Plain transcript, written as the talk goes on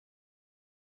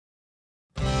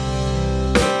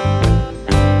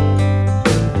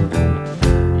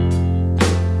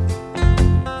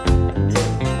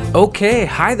Okay,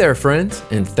 hi there, friends,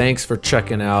 and thanks for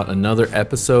checking out another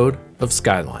episode of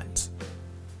Skylines.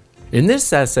 In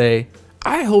this essay,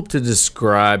 I hope to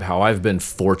describe how I've been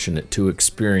fortunate to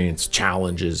experience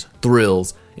challenges,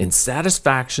 thrills, and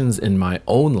satisfactions in my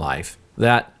own life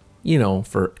that,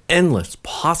 for endless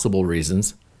possible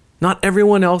reasons, not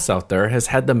everyone else out there has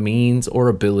had the means or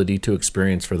ability to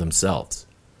experience for themselves.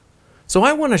 So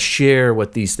I want to share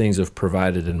what these things have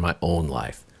provided in my own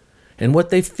life and what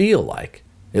they feel like,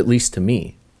 at least to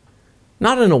me.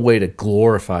 Not in a way to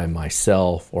glorify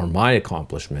myself or my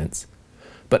accomplishments,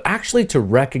 but actually to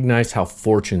recognize how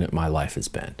fortunate my life has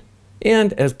been.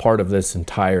 And as part of this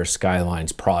entire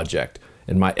Skylines project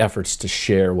and my efforts to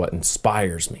share what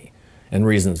inspires me and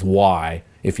reasons why,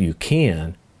 if you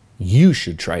can, you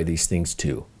should try these things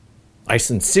too. I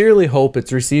sincerely hope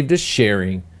it's received as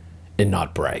sharing and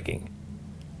not bragging.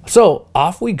 So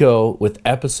off we go with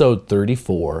episode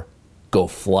 34, Go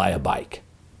Fly a Bike.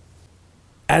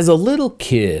 As a little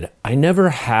kid, I never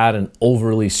had an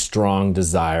overly strong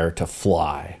desire to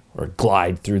fly or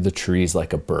glide through the trees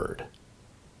like a bird.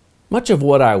 Much of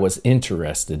what I was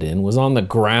interested in was on the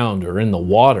ground or in the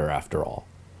water, after all,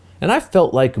 and I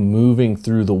felt like moving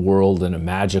through the world in a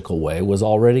magical way was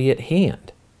already at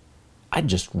hand. I'd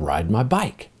just ride my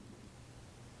bike.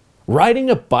 Riding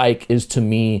a bike is to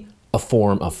me a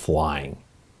form of flying.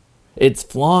 It's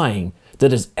flying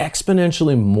that is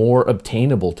exponentially more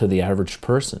obtainable to the average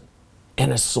person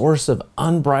and a source of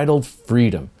unbridled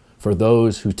freedom for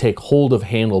those who take hold of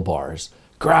handlebars,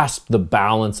 grasp the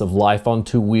balance of life on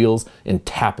two wheels, and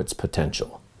tap its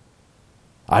potential.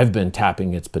 I've been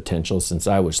tapping its potential since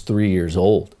I was 3 years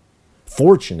old,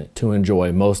 fortunate to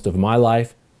enjoy most of my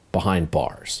life behind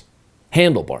bars.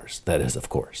 Handlebars, that is, of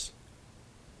course.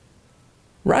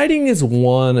 Riding is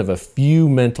one of a few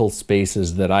mental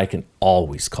spaces that I can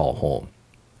always call home,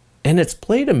 and it's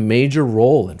played a major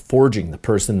role in forging the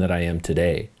person that I am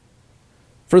today.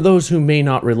 For those who may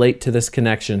not relate to this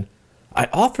connection, I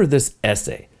offer this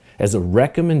essay as a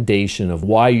recommendation of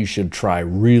why you should try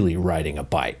really riding a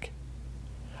bike.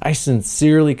 I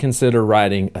sincerely consider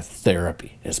riding a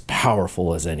therapy as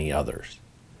powerful as any others.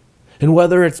 And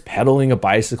whether it's pedaling a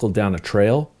bicycle down a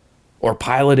trail or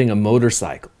piloting a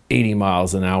motorcycle 80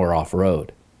 miles an hour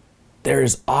off-road, there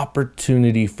is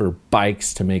opportunity for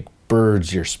bikes to make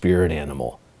birds your spirit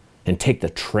animal and take the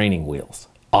training wheels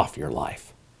off your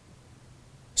life.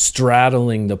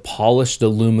 Straddling the polished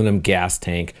aluminum gas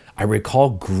tank, I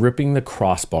recall gripping the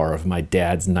crossbar of my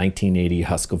dad's 1980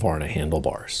 Husqvarna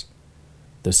handlebars.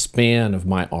 The span of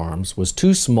my arms was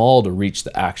too small to reach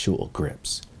the actual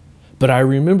grips, but I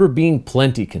remember being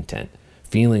plenty content,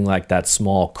 feeling like that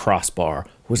small crossbar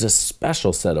was a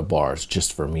special set of bars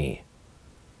just for me.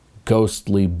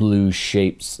 Ghostly blue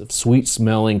shapes of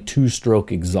sweet-smelling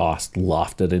two-stroke exhaust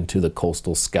lofted into the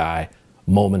coastal sky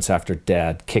moments after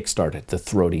Dad kickstarted the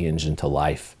throaty engine to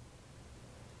life.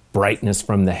 Brightness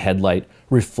from the headlight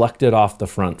reflected off the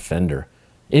front fender,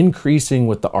 increasing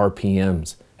with the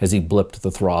RPMs as he blipped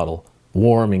the throttle,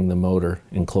 warming the motor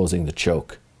and closing the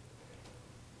choke.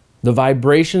 The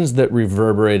vibrations that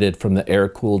reverberated from the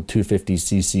air-cooled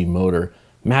 250cc motor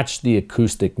matched the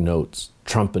acoustic notes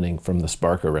trumpeting from the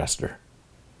spark arrestor.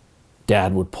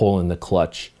 Dad would pull in the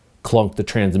clutch, clunk the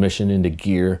transmission into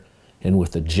gear, and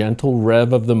with a gentle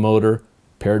rev of the motor,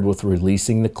 paired with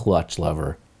releasing the clutch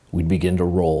lever, we'd begin to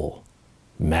roll,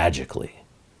 magically.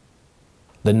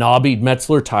 The knobbied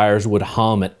Metzler tires would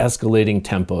hum at escalating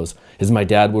tempos as my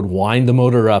dad would wind the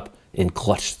motor up and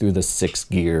clutch through the 6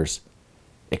 gears,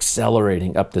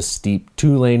 accelerating up the steep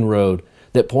 2-lane road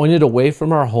that pointed away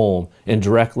from our home and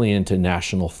directly into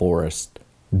national forest,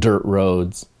 dirt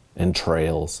roads, and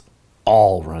trails,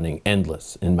 all running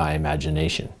endless in my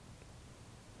imagination.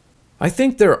 I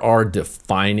think there are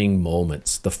defining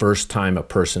moments the first time a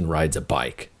person rides a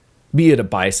bike, be it a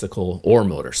bicycle or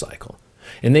motorcycle,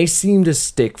 and they seem to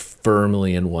stick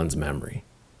firmly in one's memory.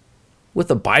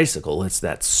 With a bicycle, it's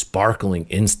that sparkling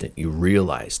instant you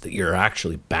realize that you're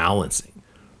actually balancing,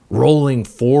 rolling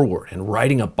forward and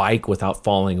riding a bike without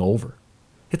falling over.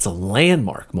 It's a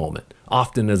landmark moment,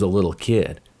 often as a little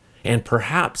kid, and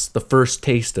perhaps the first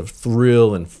taste of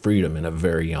thrill and freedom in a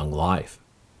very young life.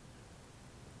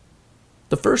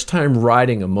 The first time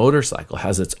riding a motorcycle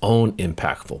has its own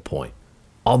impactful point,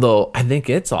 although I think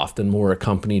it's often more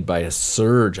accompanied by a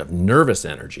surge of nervous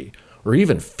energy or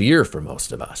even fear for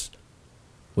most of us.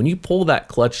 When you pull that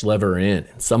clutch lever in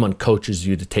and someone coaches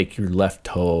you to take your left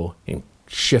toe and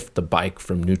shift the bike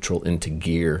from neutral into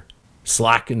gear,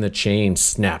 slacken the chain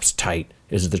snaps tight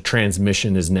as the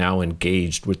transmission is now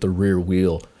engaged with the rear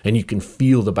wheel and you can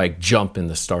feel the bike jump in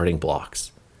the starting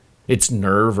blocks. It's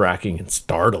nerve-wracking and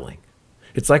startling.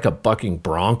 It's like a bucking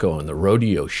bronco in the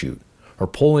rodeo chute, or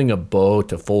pulling a bow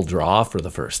to full draw for the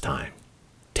first time.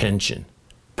 Tension,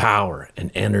 power,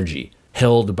 and energy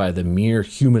held by the mere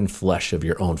human flesh of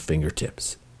your own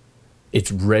fingertips.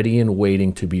 It's ready and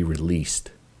waiting to be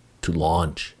released, to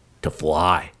launch, to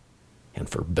fly, and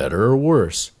for better or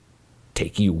worse,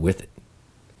 take you with it.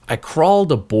 I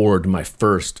crawled aboard my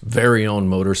first very own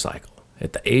motorcycle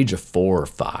at the age of 4 or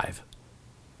 5.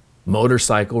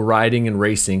 Motorcycle riding and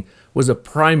racing was a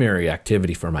primary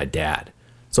activity for my dad,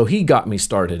 so he got me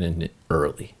started in it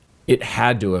early. It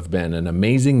had to have been an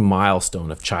amazing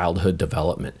milestone of childhood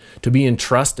development to be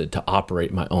entrusted to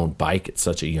operate my own bike at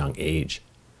such a young age,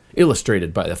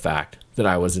 illustrated by the fact that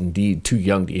I was indeed too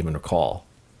young to even recall.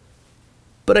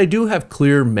 But I do have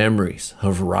clear memories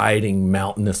of riding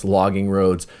mountainous logging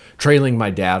roads, trailing my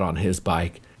dad on his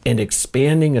bike, and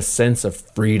expanding a sense of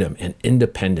freedom and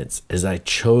independence as I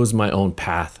chose my own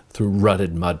path through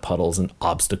rutted mud puddles and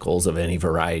obstacles of any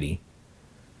variety.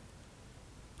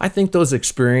 I think those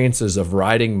experiences of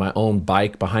riding my own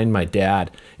bike behind my dad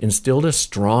instilled a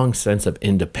strong sense of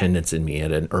independence in me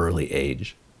at an early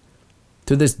age.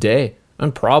 To this day,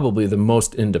 I'm probably the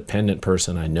most independent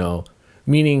person I know,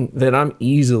 meaning that I'm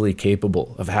easily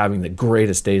capable of having the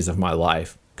greatest days of my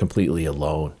life completely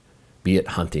alone, be it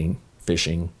hunting,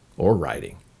 fishing, or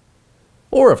riding.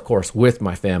 Or, of course, with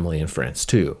my family and friends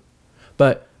too.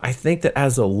 But I think that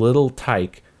as a little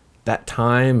tyke, that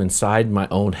time inside my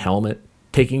own helmet,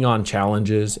 taking on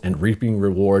challenges and reaping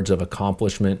rewards of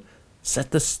accomplishment,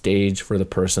 set the stage for the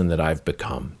person that I've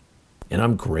become. And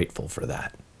I'm grateful for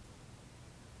that.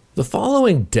 The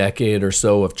following decade or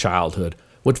so of childhood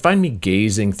would find me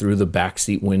gazing through the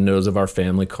backseat windows of our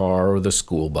family car or the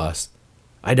school bus.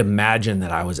 I'd imagine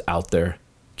that I was out there,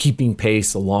 keeping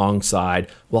pace alongside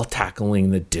while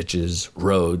tackling the ditches,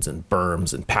 roads, and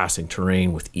berms and passing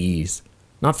terrain with ease.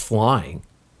 Not flying,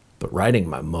 but riding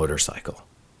my motorcycle.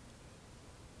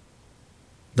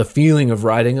 The feeling of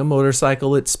riding a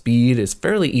motorcycle at speed is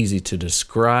fairly easy to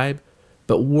describe,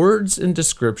 but words and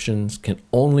descriptions can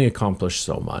only accomplish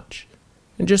so much.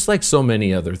 And just like so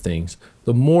many other things,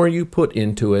 the more you put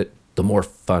into it, the more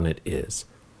fun it is.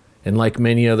 And like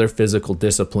many other physical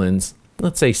disciplines,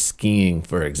 let's say skiing,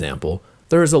 for example,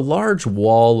 there is a large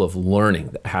wall of learning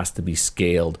that has to be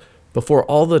scaled before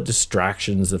all the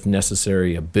distractions of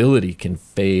necessary ability can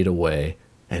fade away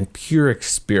and pure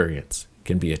experience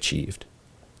can be achieved.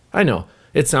 I know,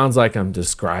 it sounds like I'm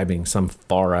describing some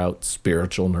far-out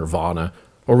spiritual nirvana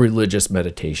or religious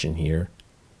meditation here,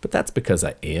 but that's because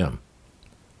I am.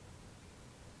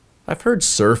 I've heard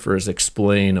surfers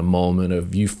explain a moment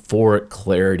of euphoric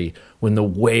clarity when the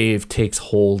wave takes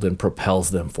hold and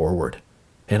propels them forward.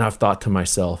 And I've thought to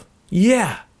myself,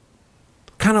 yeah,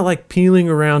 kind of like peeling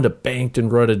around a banked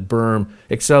and rutted berm,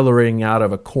 accelerating out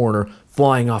of a corner,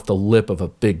 flying off the lip of a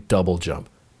big double jump.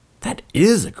 That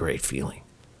is a great feeling.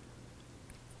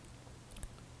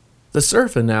 The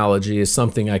surf analogy is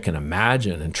something I can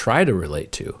imagine and try to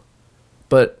relate to,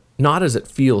 but not as it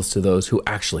feels to those who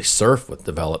actually surf with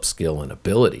developed skill and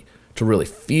ability to really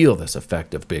feel this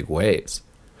effect of big waves.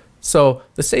 So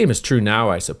the same is true now,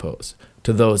 I suppose,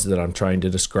 to those that I'm trying to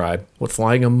describe what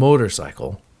flying a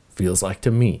motorcycle feels like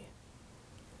to me.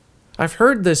 I've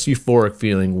heard this euphoric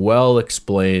feeling well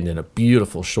explained in a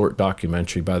beautiful short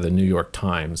documentary by the New York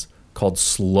Times called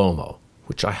Slow-Mo,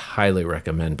 which I highly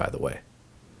recommend, by the way.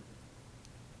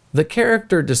 The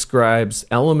character describes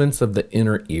elements of the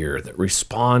inner ear that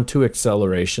respond to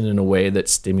acceleration in a way that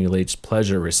stimulates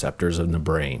pleasure receptors in the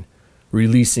brain,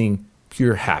 releasing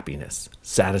pure happiness,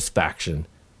 satisfaction,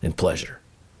 and pleasure.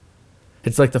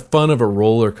 It's like the fun of a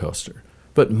roller coaster,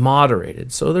 but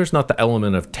moderated, so there's not the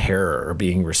element of terror or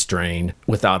being restrained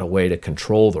without a way to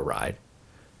control the ride.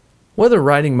 Whether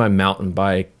riding my mountain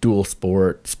bike, dual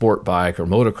sport bike, or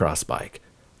motocross bike,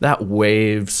 that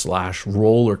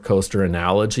wave/roller coaster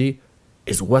analogy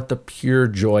is what the pure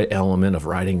joy element of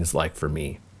riding is like for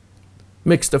me.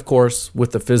 Mixed, of course,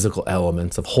 with the physical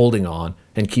elements of holding on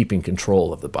and keeping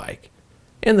control of the bike,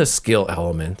 and the skill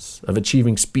elements of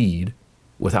achieving speed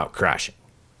without crashing.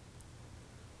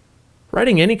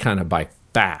 Riding any kind of bike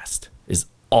fast is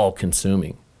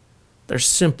all-consuming. There's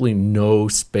simply no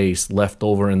space left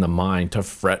over in the mind to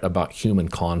fret about human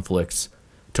conflicts,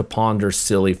 to ponder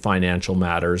silly financial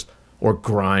matters, or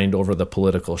grind over the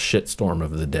political shitstorm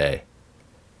of the day.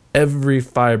 Every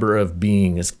fiber of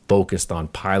being is focused on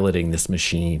piloting this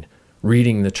machine,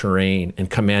 reading the terrain, and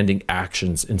commanding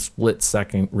actions in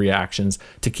split-second reactions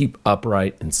to keep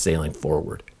upright and sailing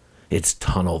forward. It's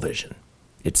tunnel vision.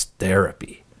 It's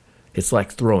therapy. It's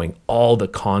like throwing all the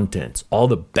contents, all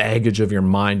the baggage of your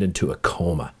mind into a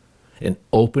coma and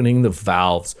opening the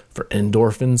valves for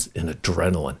endorphins and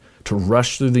adrenaline to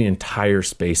rush through the entire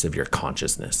space of your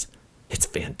consciousness. It's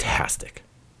fantastic.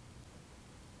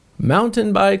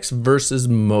 Mountain bikes versus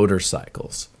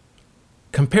motorcycles.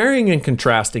 Comparing and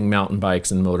contrasting mountain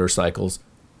bikes and motorcycles,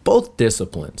 both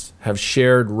disciplines have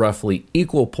shared roughly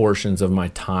equal portions of my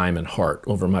time and heart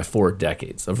over my 4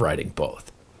 decades of riding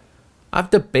both. I've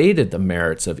debated the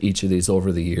merits of each of these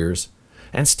over the years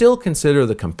and still consider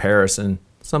the comparison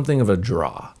something of a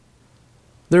draw.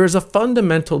 There is a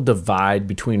fundamental divide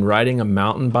between riding a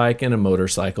mountain bike and a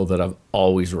motorcycle that I've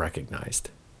always recognized.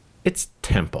 It's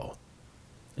tempo.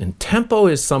 And tempo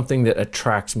is something that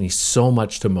attracts me so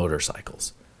much to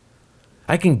motorcycles.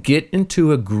 I can get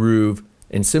into a groove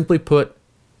and simply put,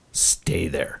 stay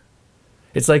there.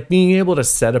 It's like being able to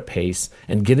set a pace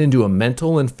and get into a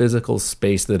mental and physical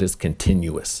space that is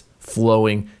continuous,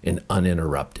 flowing, and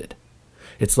uninterrupted.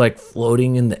 It's like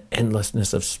floating in the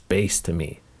endlessness of space to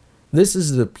me. This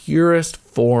is the purest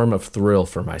form of thrill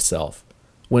for myself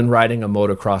when riding a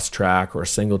motocross track or a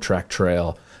single track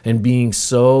trail and being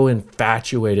so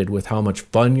infatuated with how much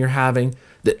fun you're having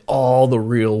that all the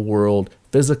real world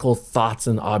physical thoughts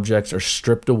and objects are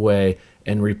stripped away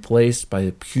and replaced by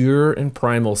the pure and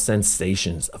primal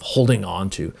sensations of holding on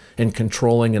to and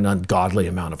controlling an ungodly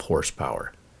amount of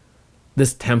horsepower.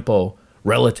 This tempo,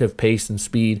 relative pace, and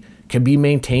speed can be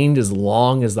maintained as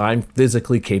long as I'm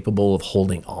physically capable of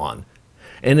holding on,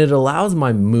 and it allows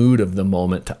my mood of the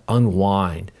moment to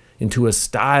unwind into a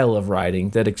style of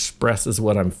riding that expresses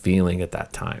what I'm feeling at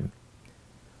that time.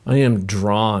 I am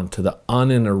drawn to the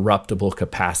uninterruptible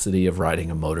capacity of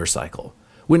riding a motorcycle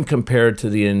when compared to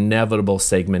the inevitable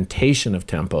segmentation of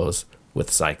tempos with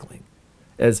cycling,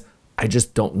 as I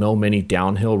just don't know many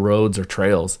downhill roads or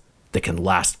trails that can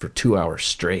last for 2 hours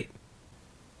straight.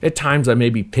 At times I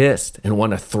may be pissed and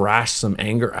want to thrash some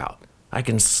anger out. I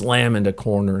can slam into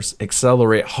corners,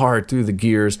 accelerate hard through the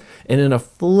gears, and in a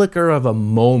flicker of a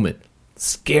moment,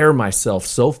 scare myself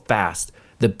so fast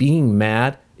that being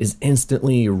mad is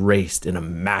instantly erased in a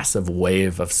massive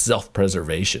wave of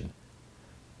self-preservation.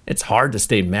 It's hard to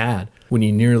stay mad when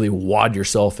you nearly wad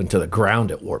yourself into the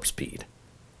ground at warp speed.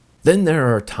 Then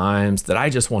there are times that I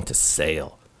just want to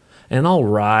sail, and I'll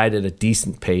ride at a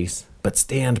decent pace, but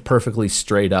stand perfectly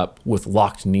straight up with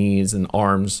locked knees and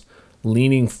arms,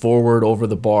 leaning forward over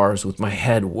the bars with my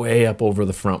head way up over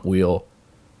the front wheel.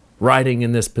 Riding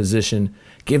in this position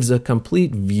gives a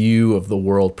complete view of the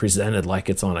world presented like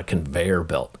it's on a conveyor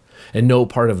belt, and no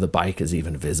part of the bike is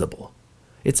even visible.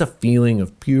 It's a feeling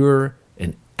of pure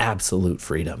and absolute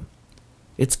freedom.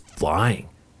 It's flying,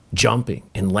 jumping,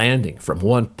 and landing from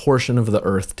one portion of the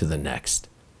earth to the next.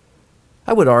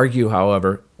 I would argue,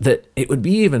 however, that it would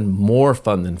be even more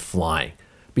fun than flying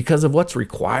because of what's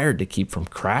required to keep from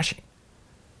crashing.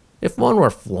 If one were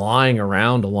flying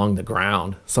around along the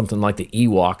ground, something like the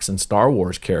Ewoks and Star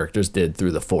Wars characters did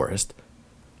through the forest,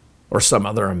 or some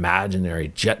other imaginary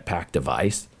jetpack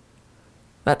device,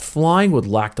 that flying would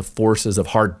lack the forces of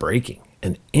hard braking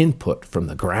and input from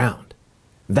the ground.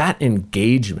 That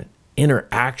engagement,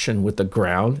 interaction with the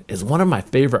ground is one of my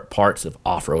favorite parts of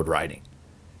off-road riding.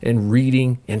 And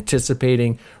reading,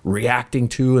 anticipating, reacting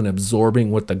to, and absorbing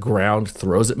what the ground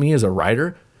throws at me as a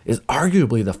rider is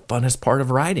arguably the funnest part of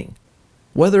riding.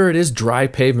 Whether it is dry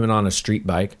pavement on a street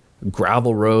bike,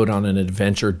 gravel road on an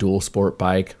adventure dual sport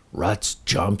bike, ruts,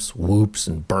 jumps, whoops,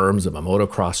 and berms of a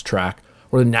motocross track,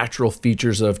 or the natural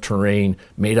features of terrain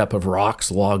made up of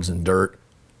rocks, logs, and dirt,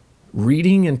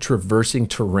 reading and traversing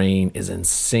terrain is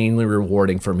insanely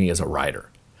rewarding for me as a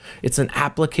rider. It's an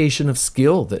application of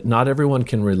skill that not everyone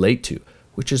can relate to,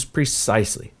 which is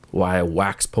precisely why I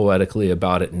wax poetically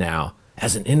about it now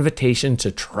as an invitation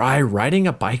to try riding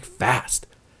a bike fast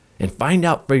and find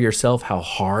out for yourself how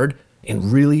hard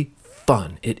and really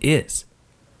fun it is.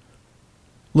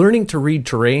 Learning to read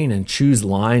terrain and choose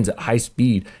lines at high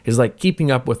speed is like keeping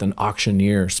up with an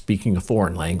auctioneer speaking a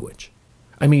foreign language.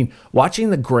 I mean,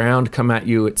 watching the ground come at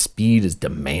you at speed is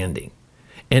demanding.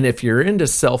 And if you're into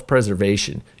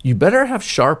self-preservation, you better have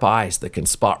sharp eyes that can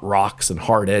spot rocks and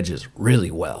hard edges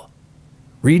really well.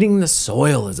 Reading the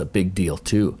soil is a big deal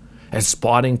too, as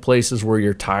spotting places where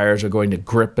your tires are going to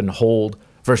grip and hold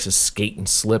versus skate and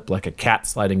slip like a cat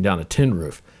sliding down a tin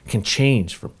roof can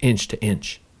change from inch to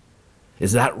inch.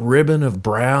 Is that ribbon of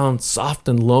brown soft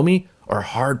and loamy or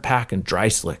hard pack and dry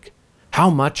slick? How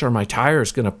much are my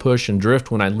tires going to push and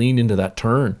drift when I lean into that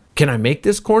turn? Can I make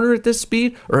this corner at this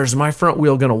speed, or is my front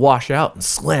wheel going to wash out and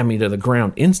slam me to the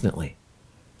ground instantly?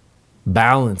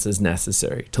 Balance is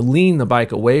necessary to lean the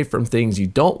bike away from things you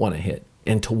don't want to hit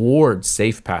and towards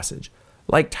safe passage,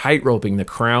 like tightroping the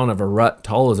crown of a rut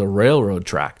tall as a railroad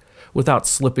track, without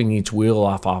slipping each wheel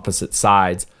off opposite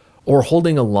sides, or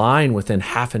holding a line within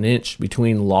half an inch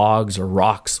between logs or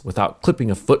rocks without clipping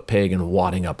a foot peg and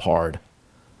wadding up hard.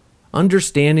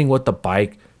 Understanding what the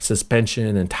bike,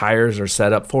 suspension, and tires are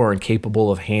set up for and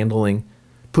capable of handling,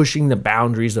 pushing the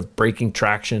boundaries of braking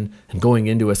traction and going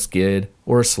into a skid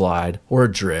or a slide or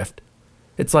a drift.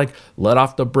 It's like let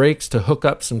off the brakes to hook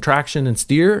up some traction and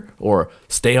steer, or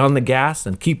stay on the gas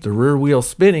and keep the rear wheel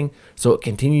spinning so it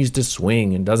continues to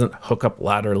swing and doesn't hook up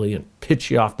laterally and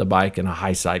pitch you off the bike in a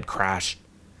high side crash.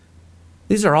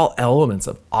 These are all elements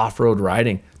of off-road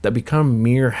riding that become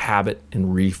mere habit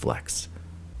and reflex.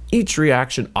 Each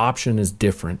reaction option is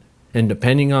different, and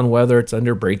depending on whether it's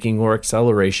under braking or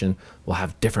acceleration, will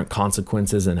have different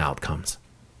consequences and outcomes.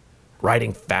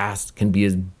 Riding fast can be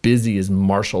as busy as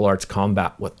martial arts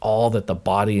combat with all that the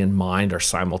body and mind are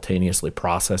simultaneously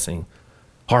processing.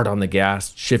 Hard on the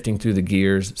gas, shifting through the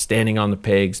gears, standing on the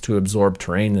pegs to absorb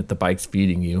terrain that the bike's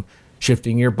feeding you,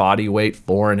 shifting your body weight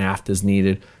fore and aft as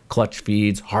needed, clutch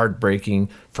feeds, hard braking,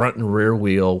 front and rear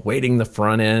wheel, weighting the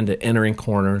front end at entering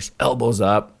corners, elbows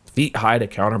up, feet high to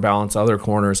counterbalance other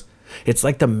corners. It's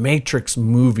like the Matrix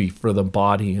movie for the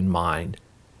body and mind.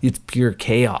 It's pure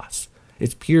chaos.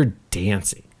 It's pure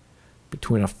dancing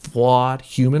between a flawed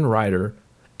human rider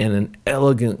and an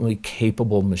elegantly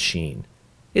capable machine.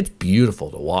 It's beautiful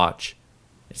to watch.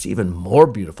 It's even more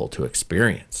beautiful to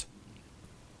experience.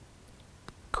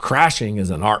 Crashing is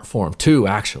an art form too,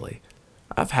 actually.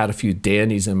 I've had a few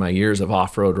dandies in my years of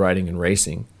off-road riding and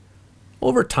racing.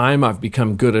 Over time, I've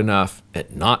become good enough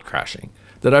at not crashing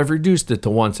that I've reduced it to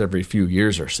once every few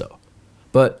years or so.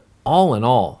 But all in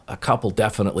all, a couple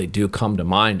definitely do come to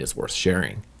mind as worth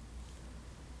sharing.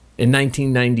 In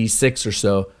 1996 or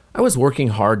so, I was working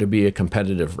hard to be a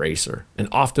competitive racer and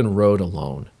often rode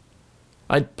alone.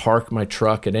 I'd park my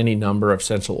truck at any number of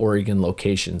Central Oregon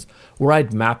locations where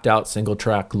I'd mapped out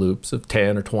single-track loops of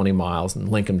 10 or 20 miles and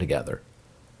link them together.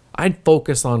 I'd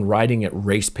focus on riding at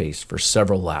race pace for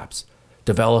several laps,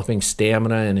 developing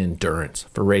stamina and endurance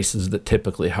for races that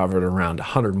typically hovered around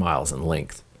 100 miles in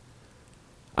length.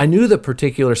 I knew the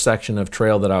particular section of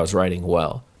trail that I was riding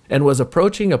well, and was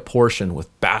approaching a portion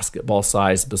with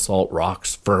basketball-sized basalt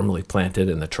rocks firmly planted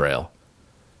in the trail.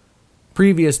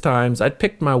 Previous times, I'd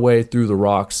picked my way through the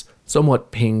rocks,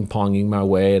 somewhat ping-ponging my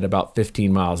way at about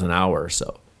 15 miles an hour or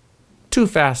so. Too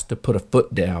fast to put a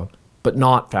foot down, but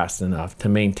not fast enough to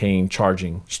maintain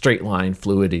charging, straight-line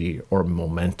fluidity or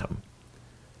momentum.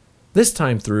 This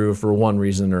time through, for one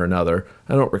reason or another,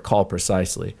 I don't recall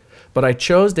precisely, but I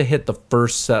chose to hit the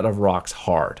first set of rocks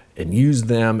hard and use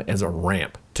them as a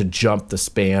ramp to jump the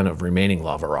span of remaining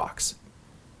lava rocks.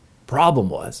 Problem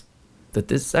was that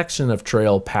this section of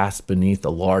trail passed beneath a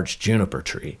large juniper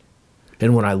tree,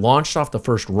 and when I launched off the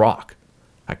first rock,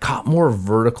 I caught more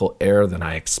vertical air than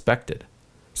I expected,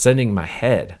 sending my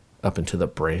head up into the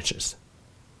branches.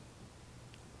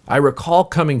 I recall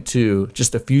coming to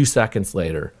just a few seconds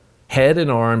later, head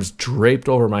and arms draped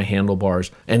over my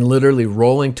handlebars and literally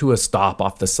rolling to a stop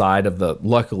off the side of the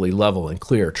luckily level and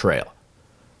clear trail.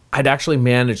 I'd actually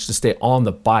managed to stay on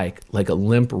the bike like a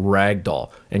limp rag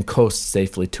doll and coast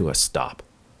safely to a stop.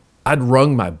 I'd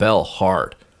rung my bell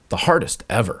hard, the hardest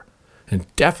ever,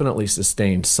 and definitely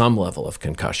sustained some level of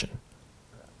concussion.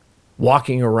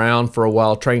 Walking around for a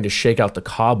while trying to shake out the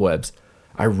cobwebs,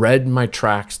 I read my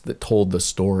tracks that told the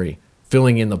story,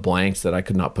 filling in the blanks that I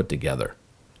could not put together.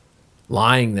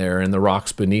 Lying there in the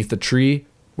rocks beneath the tree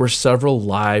were several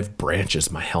live branches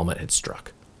my helmet had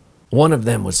struck. One of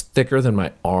them was thicker than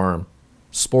my arm,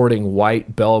 sporting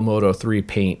white Bell Moto 3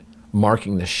 paint,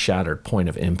 marking the shattered point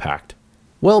of impact.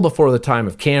 Well before the time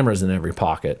of cameras in every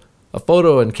pocket, a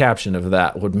photo and caption of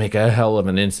that would make a hell of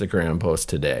an Instagram post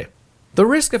today. The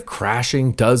risk of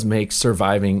crashing does make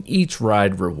surviving each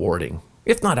ride rewarding,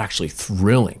 if not actually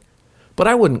thrilling, but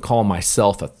I wouldn't call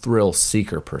myself a thrill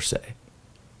seeker per se.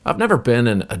 I've never been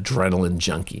an adrenaline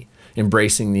junkie,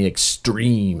 embracing the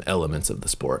extreme elements of the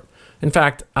sport. In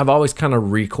fact, I've always kind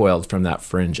of recoiled from that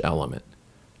fringe element.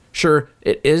 Sure,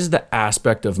 it is the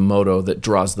aspect of moto that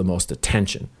draws the most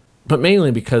attention, but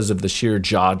mainly because of the sheer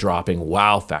jaw-dropping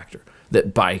wow factor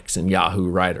that bikes and Yahoo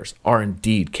riders are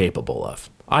indeed capable of.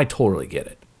 I totally get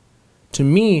it. To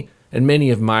me, and many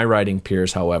of my riding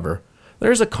peers, however,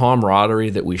 there's a camaraderie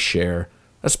that we share,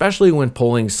 especially when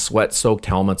pulling sweat-soaked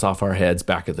helmets off our heads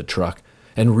back at the truck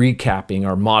and recapping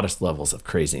our modest levels of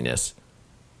craziness.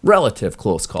 Relative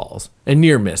close calls and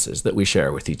near misses that we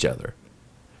share with each other.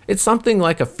 It's something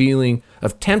like a feeling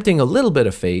of tempting a little bit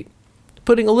of fate,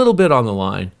 putting a little bit on the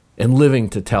line, and living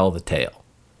to tell the tale.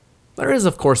 There is,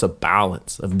 of course, a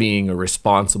balance of being a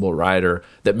responsible rider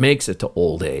that makes it to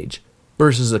old age,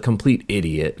 versus a complete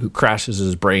idiot who crashes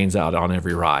his brains out on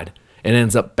every ride and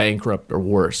ends up bankrupt or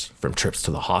worse from trips to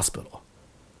the hospital.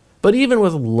 But even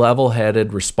with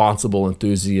level-headed, responsible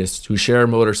enthusiasts who share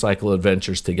motorcycle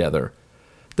adventures together,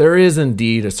 there is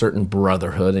indeed a certain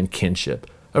brotherhood and kinship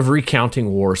of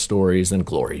recounting war stories and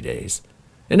glory days,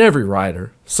 and every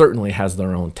rider certainly has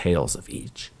their own tales of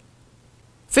each.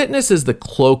 Fitness is the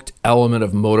cloaked element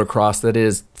of motocross that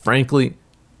is, frankly,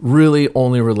 really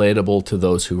only relatable to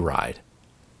those who ride.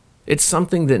 It's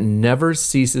something that never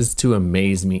ceases to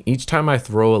amaze me each time I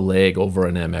throw a leg over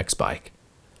an MX bike.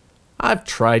 I've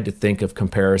tried to think of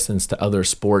comparisons to other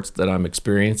sports that I'm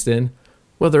experienced in,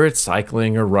 whether it's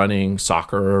cycling or running,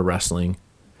 soccer or wrestling,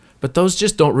 but those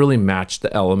just don't really match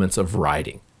the elements of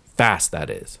riding, fast that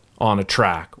is, on a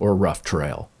track or rough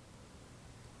trail.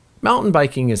 Mountain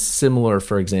biking is similar,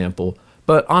 for example,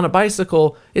 but on a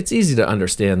bicycle, it's easy to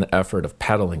understand the effort of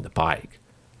pedaling the bike.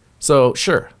 So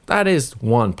sure, that is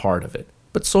one part of it,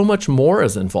 but so much more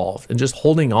is involved in just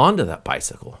holding on to that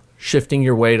bicycle, shifting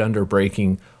your weight under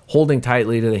braking, holding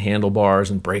tightly to the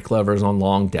handlebars and brake levers on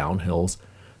long downhills.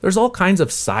 There's all kinds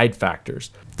of side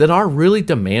factors that are really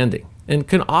demanding and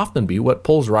can often be what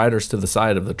pulls riders to the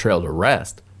side of the trail to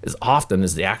rest as often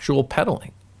as the actual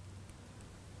pedaling.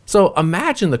 So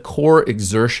imagine the core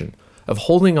exertion of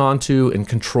holding on to and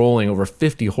controlling over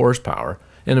 50 horsepower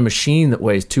in a machine that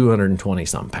weighs 220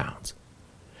 some pounds.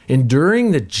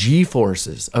 Enduring the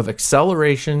G-forces of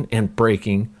acceleration and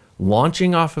braking,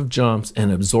 launching off of jumps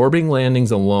and absorbing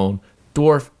landings alone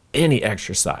dwarf any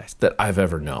exercise that I've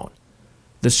ever known.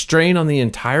 The strain on the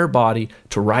entire body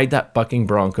to ride that bucking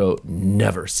bronco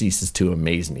never ceases to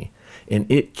amaze me, and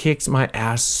it kicks my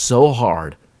ass so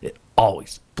hard, it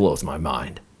always blows my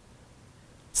mind.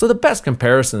 So the best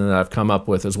comparison that I've come up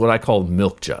with is what I call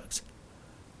milk jugs.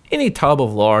 Any tub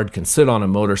of lard can sit on a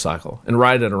motorcycle and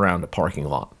ride it around a parking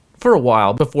lot for a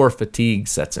while before fatigue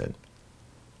sets in.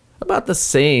 About the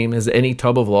same as any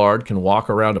tub of lard can walk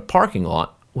around a parking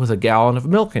lot with a gallon of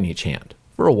milk in each hand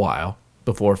for a while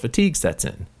before fatigue sets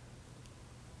in.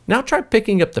 Now try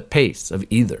picking up the pace of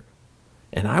either.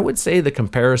 And I would say the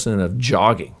comparison of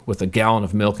jogging with a gallon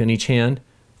of milk in each hand,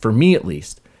 for me at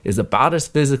least, is about as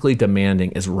physically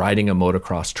demanding as riding a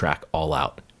motocross track all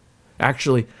out.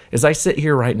 Actually, as I sit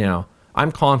here right now,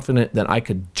 I'm confident that I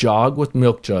could jog with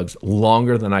milk jugs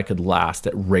longer than I could last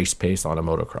at race pace on a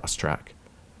motocross track.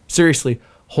 Seriously,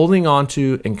 holding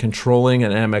onto and controlling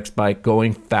an MX bike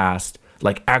going fast,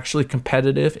 like actually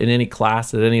competitive in any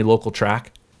class at any local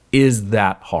track, is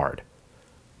that hard.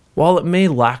 While it may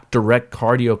lack direct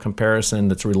cardio comparison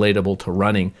that's relatable to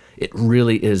running, it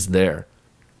really is there.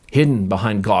 Hidden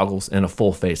behind goggles and a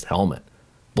full-face helmet,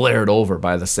 blared over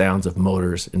by the sounds of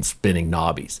motors and spinning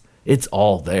knobbies. It's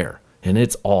all there, and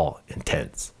it's all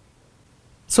intense.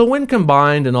 So when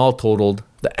combined and all totaled,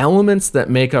 the elements that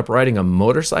make up riding a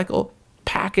motorcycle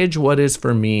package what is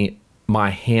for me my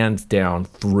hands-down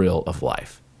thrill of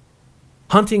life.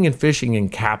 Hunting and fishing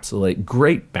encapsulate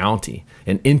great bounty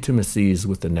and intimacies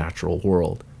with the natural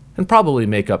world, and probably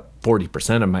make up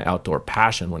 40% of my outdoor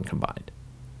passion when combined.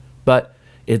 But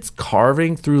it's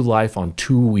carving through life on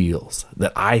two wheels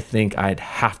that I think I'd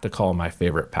have to call my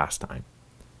favorite pastime.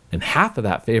 And half of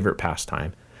that favorite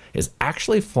pastime is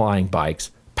actually flying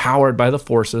bikes powered by the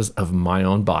forces of my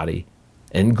own body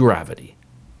and gravity,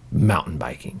 mountain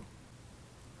biking.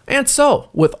 And so,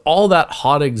 with all that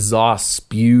hot exhaust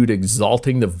spewed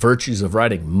exalting the virtues of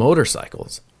riding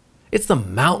motorcycles, it's the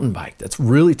mountain bike that's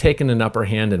really taken an upper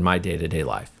hand in my day-to-day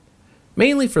life.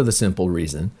 Mainly for the simple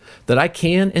reason that I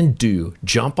can and do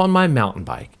jump on my mountain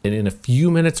bike and in a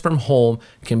few minutes from home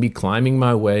can be climbing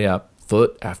my way up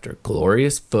foot after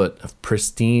glorious foot of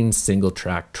pristine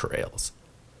single-track trails.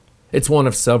 It's one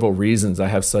of several reasons I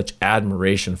have such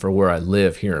admiration for where I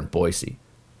live here in Boise.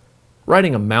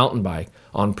 Riding a mountain bike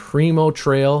on primo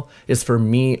trail is for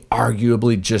me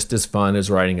arguably just as fun as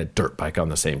riding a dirt bike on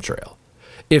the same trail.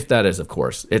 If that is, of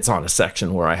course, it's on a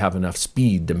section where I have enough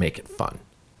speed to make it fun.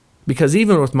 Because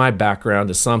even with my background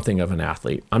as something of an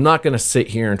athlete, I'm not going to sit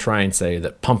here and try and say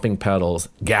that pumping pedals,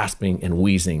 gasping, and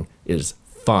wheezing is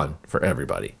fun for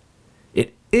everybody.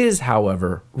 It is,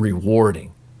 however,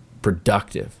 rewarding,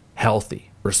 productive,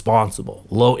 healthy, responsible,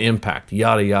 low impact,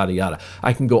 yada, yada, yada.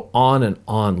 I can go on and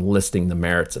on listing the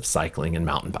merits of cycling and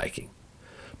mountain biking.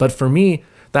 But for me,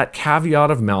 that caveat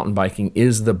of mountain biking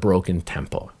is the broken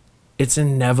tempo. It's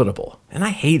inevitable, and I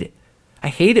hate it. I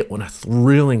hate it when a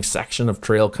thrilling section of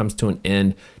trail comes to an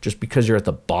end just because you're at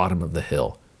the bottom of the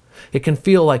hill. It can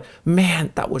feel like,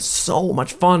 man, that was so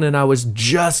much fun and I was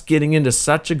just getting into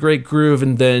such a great groove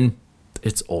and then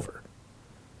it's over.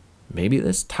 Maybe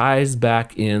this ties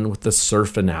back in with the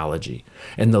surf analogy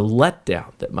and the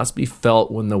letdown that must be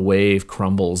felt when the wave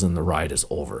crumbles and the ride is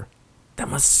over. That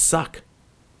must suck.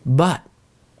 But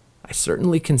I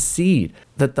certainly concede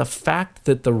that the fact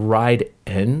that the ride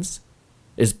ends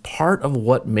is part of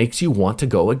what makes you want to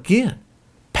go again.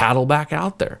 Paddle back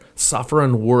out there, suffer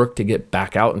and work to get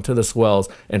back out into the swells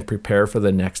and prepare for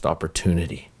the next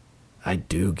opportunity. I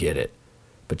do get it.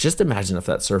 But just imagine if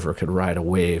that surfer could ride a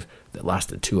wave that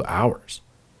lasted 2 hours.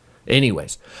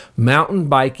 Anyways, mountain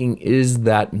biking is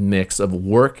that mix of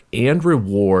work and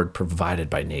reward provided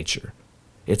by nature.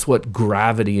 It's what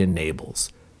gravity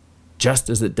enables, just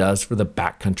as it does for the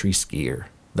backcountry skier,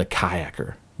 the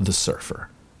kayaker, the surfer.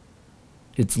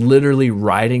 It's literally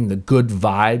riding the good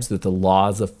vibes that the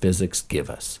laws of physics give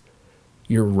us.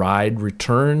 Your ride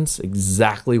returns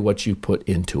exactly what you put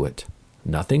into it.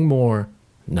 Nothing more,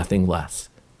 nothing less.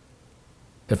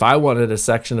 If I wanted a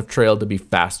section of trail to be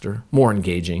faster, more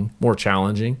engaging, more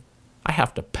challenging, I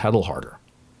have to pedal harder.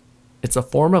 It's a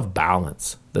form of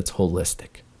balance that's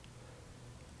holistic.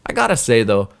 I gotta say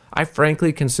though, I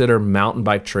frankly consider mountain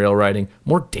bike trail riding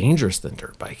more dangerous than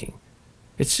dirt biking.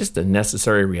 It's just a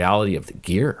necessary reality of the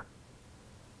gear.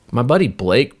 My buddy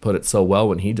Blake put it so well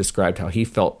when he described how he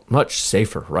felt much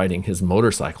safer riding his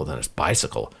motorcycle than his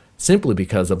bicycle, simply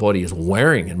because of what he is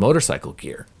wearing in motorcycle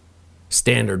gear.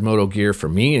 Standard moto gear for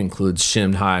me includes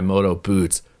shin high moto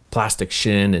boots, plastic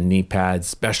shin and knee pads,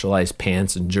 specialized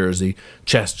pants and jersey,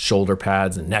 chest, shoulder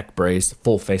pads and neck brace,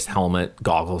 full face helmet,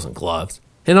 goggles and gloves.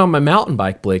 And on my mountain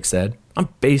bike, Blake said, I'm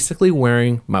basically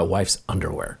wearing my wife's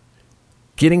underwear.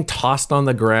 Getting tossed on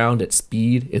the ground at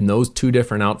speed in those two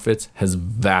different outfits has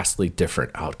vastly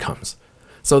different outcomes.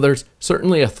 So there's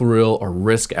certainly a thrill or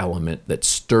risk element that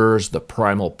stirs the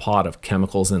primal pot of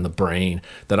chemicals in the brain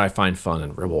that I find fun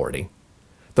and rewarding.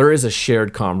 There is a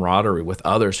shared camaraderie with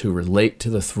others who relate to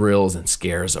the thrills and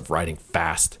scares of riding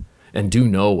fast and do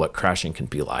know what crashing can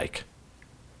be like.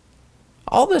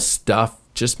 All this stuff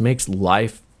just makes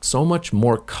life so much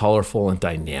more colorful and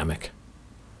dynamic.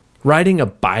 Riding a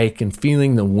bike and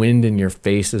feeling the wind in your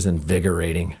face is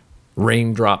invigorating.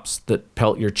 Raindrops that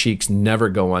pelt your cheeks never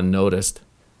go unnoticed.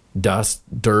 Dust,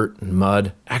 dirt, and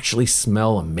mud actually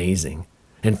smell amazing.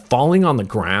 And falling on the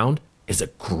ground is a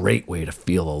great way to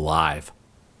feel alive.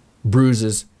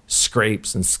 Bruises,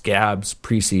 scrapes, and scabs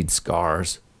precede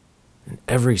scars. And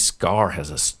every scar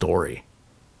has a story.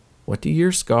 What do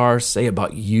your scars say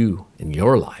about you and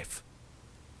your life?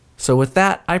 So with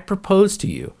that, I propose to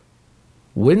you.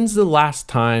 When's the last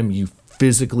time you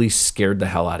physically scared the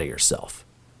hell out of yourself?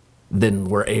 Then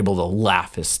were able to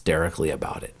laugh hysterically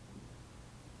about it.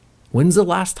 When's the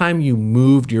last time you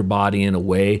moved your body in a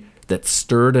way that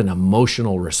stirred an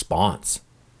emotional response?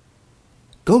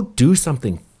 Go do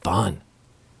something fun.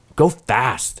 Go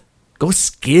fast. Go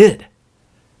skid.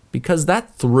 Because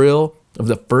that thrill of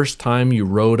the first time you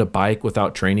rode a bike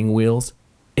without training wheels,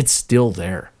 it's still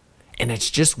there. And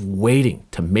it's just waiting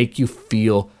to make you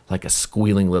feel like a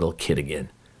squealing little kid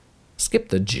again. Skip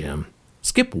the gym.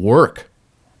 Skip work.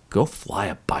 Go fly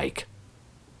a bike.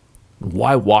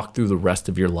 Why walk through the rest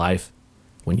of your life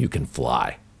when you can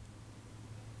fly?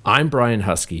 I'm Brian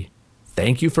Husky.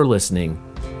 Thank you for listening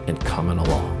and coming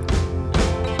along.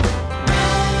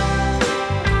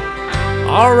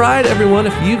 All right, everyone,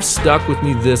 if you've stuck with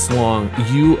me this long,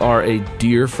 you are a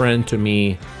dear friend to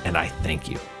me, and I thank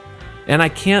you. And I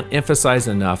can't emphasize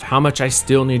enough how much I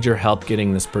still need your help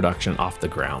getting this production off the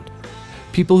ground.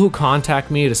 People who contact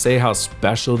me to say how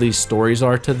special these stories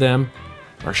are to them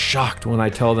are shocked when I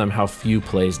tell them how few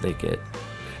plays they get.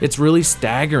 It's really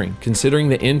staggering considering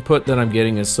the input that I'm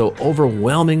getting is so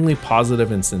overwhelmingly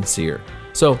positive and sincere.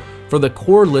 So for the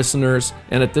core listeners,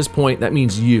 and at this point that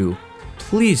means you,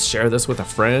 please share this with a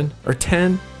friend or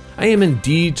 10. I am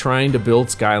indeed trying to build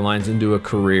Skylines into a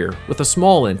career with a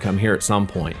small income here at some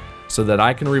point so that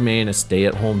I can remain a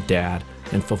stay-at-home dad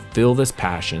and fulfill this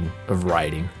passion of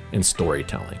writing and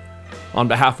storytelling. On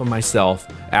behalf of myself,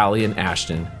 Allie, and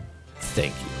Ashton,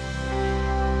 thank you.